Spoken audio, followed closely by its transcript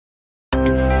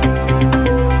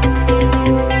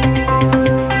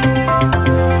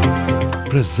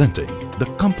Presenting the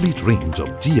complete range of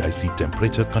GIC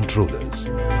temperature controllers.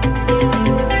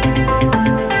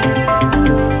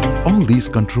 All these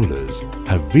controllers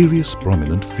have various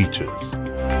prominent features.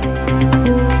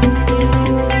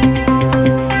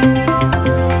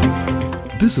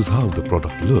 This is how the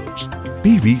product looks.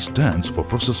 PV stands for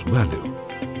process value.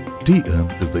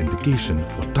 TM is the indication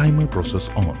for timer process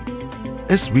on.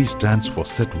 SV stands for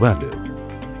set value.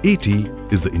 AT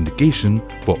is the indication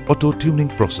for auto tuning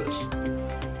process.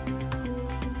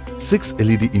 6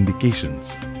 LED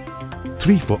indications,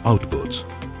 3 for outputs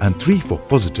and 3 for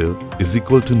positive is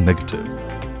equal to negative.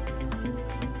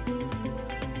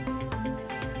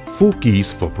 4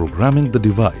 keys for programming the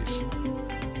device,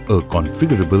 a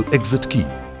configurable exit key,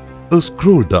 a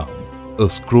scroll down, a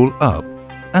scroll up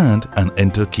and an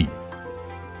enter key.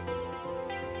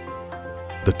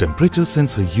 The temperature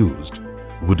sensor used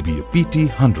would be a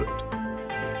PT100.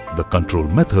 The control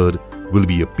method will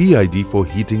be a PID for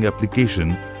heating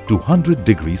application to 100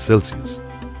 degrees Celsius.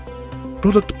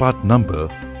 Product part number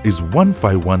is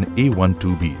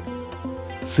 151A12B.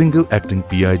 Single acting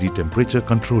PID temperature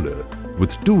controller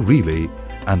with 2 relay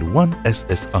and 1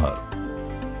 SSR.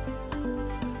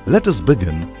 Let us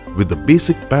begin with the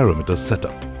basic parameter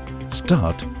setup.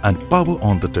 Start and power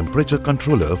on the temperature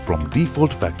controller from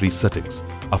default factory settings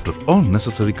after all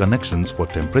necessary connections for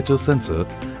temperature sensor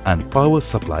and power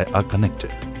supply are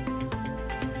connected.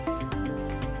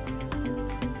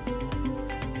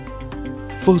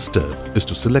 First step is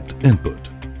to select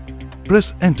input.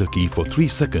 Press enter key for 3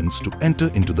 seconds to enter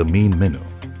into the main menu.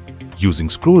 Using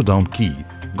scroll down key,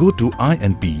 go to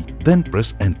INP, then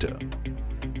press enter.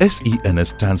 SENS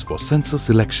stands for sensor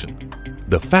selection.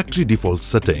 The factory default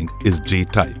setting is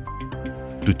J-type.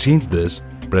 To change this,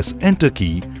 press enter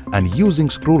key and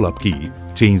using scroll up key,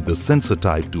 change the sensor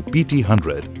type to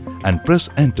PT100 and press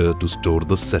enter to store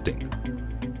the setting.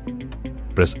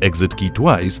 Press exit key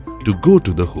twice to go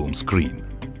to the home screen.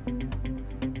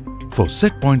 For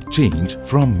set point change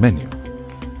from menu,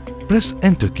 press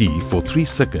enter key for 3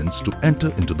 seconds to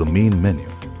enter into the main menu.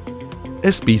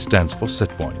 SP stands for set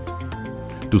point.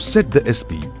 To set the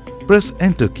SP, press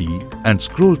enter key and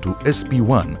scroll to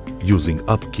SP1 using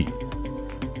up key.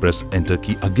 Press enter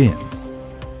key again.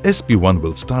 SP1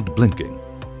 will start blinking.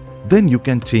 Then you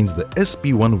can change the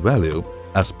SP1 value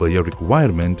as per your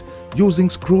requirement using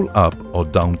scroll up or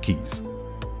down keys.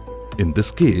 In this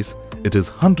case, it is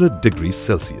 100 degrees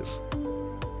Celsius.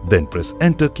 Then press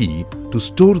enter key to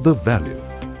store the value.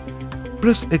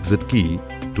 Press exit key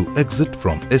to exit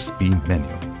from SP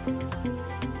menu.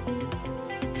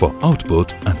 For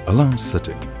output and alarm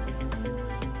setting,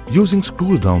 using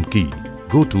scroll down key,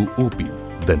 go to OP,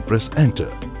 then press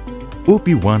enter.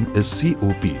 OP1 is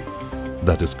COP,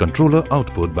 that is controller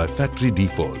output by factory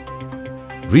default.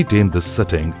 Retain this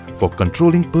setting for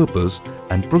controlling purpose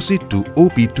and proceed to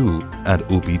OP2 and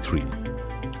OP3.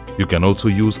 You can also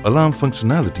use alarm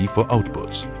functionality for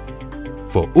outputs.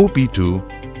 For OP2,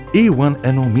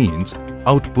 A1NO means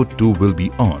output 2 will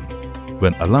be on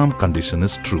when alarm condition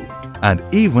is true, and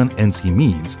A1NC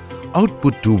means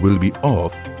output 2 will be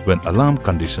off when alarm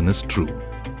condition is true.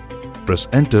 Press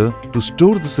enter to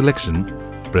store the selection.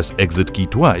 Press exit key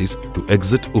twice to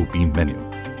exit OP menu.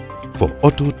 For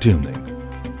auto tuning,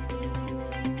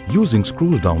 using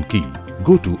scroll down key,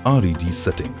 go to RED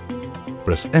setting.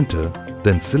 Press enter,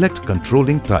 then select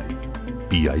controlling type,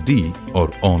 PID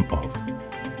or on-off.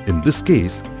 In this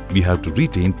case, we have to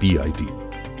retain PID.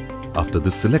 After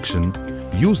this selection,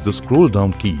 use the scroll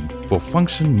down key for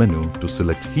function menu to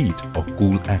select heat or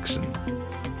cool action.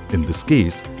 In this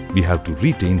case, we have to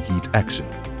retain heat action.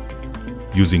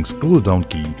 Using scroll down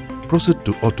key, proceed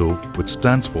to auto, which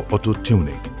stands for auto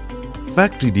tuning.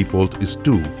 Factory default is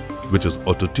 2, which is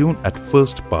auto tune at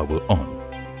first power on.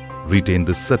 Retain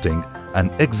this setting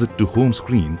and exit to home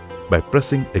screen by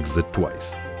pressing exit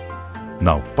twice.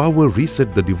 Now power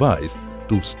reset the device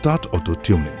to start auto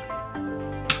tuning.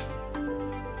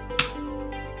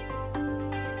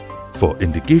 For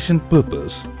indication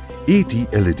purpose, AT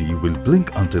LED will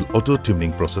blink until auto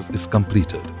tuning process is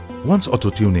completed. Once auto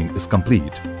tuning is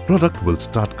complete, product will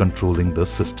start controlling the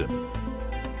system.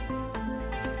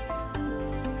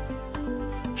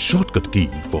 Shortcut key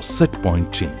for set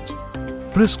point change.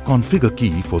 Press configure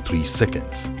key for 3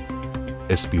 seconds.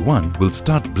 SP1 will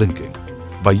start blinking.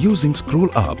 By using scroll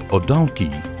up or down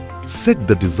key, set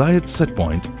the desired set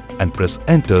point and press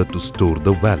enter to store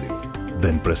the value.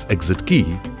 Then press exit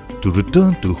key to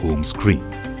return to home screen.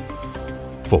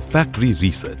 For factory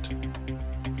reset,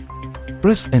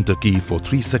 press enter key for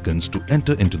 3 seconds to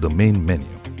enter into the main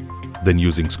menu. Then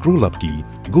using scroll up key,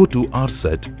 go to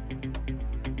RSet,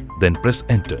 then press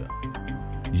enter.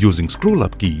 Using scroll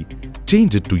up key,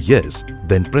 Change it to yes,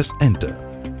 then press enter.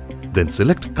 Then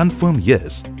select confirm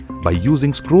yes by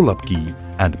using scroll up key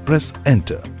and press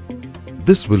enter.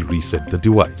 This will reset the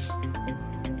device.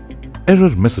 Error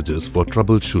messages for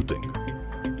troubleshooting.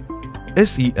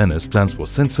 SENS stands for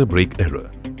sensor break error.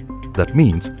 That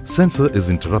means sensor is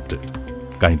interrupted.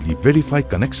 Kindly verify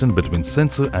connection between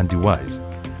sensor and device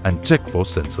and check for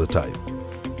sensor type.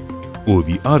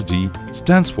 OVRG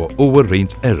stands for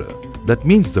over-range error. That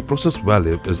means the process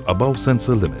value is above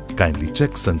sensor limit. Kindly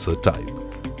check sensor type.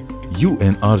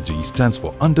 UNRG stands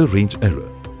for under-range error.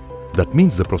 That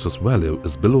means the process value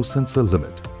is below sensor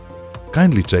limit.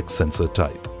 Kindly check sensor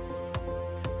type.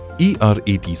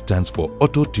 ERAT stands for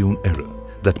auto-tune error.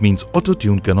 That means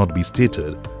auto-tune cannot be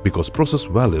stated because process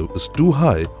value is too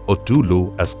high or too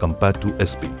low as compared to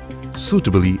SP.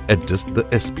 Suitably adjust the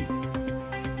SP.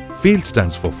 Fail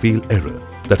stands for fail error.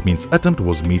 That means attempt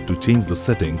was made to change the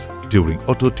settings during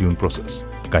auto-tune process.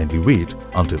 Kindly wait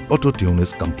until auto-tune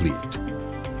is complete.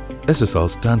 SSR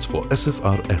stands for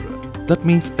SSR error. That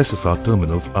means SSR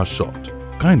terminals are short.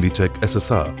 Kindly check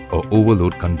SSR or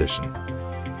overload condition.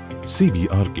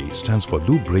 CBRK stands for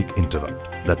loop break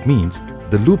interrupt. That means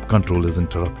the loop control is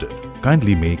interrupted.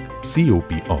 Kindly make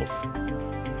COP off.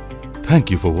 Thank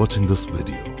you for watching this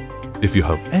video. If you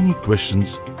have any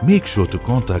questions, make sure to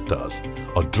contact us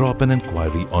or drop an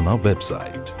inquiry on our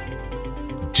website.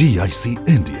 GIC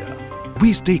India.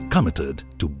 We stay committed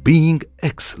to being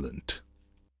excellent.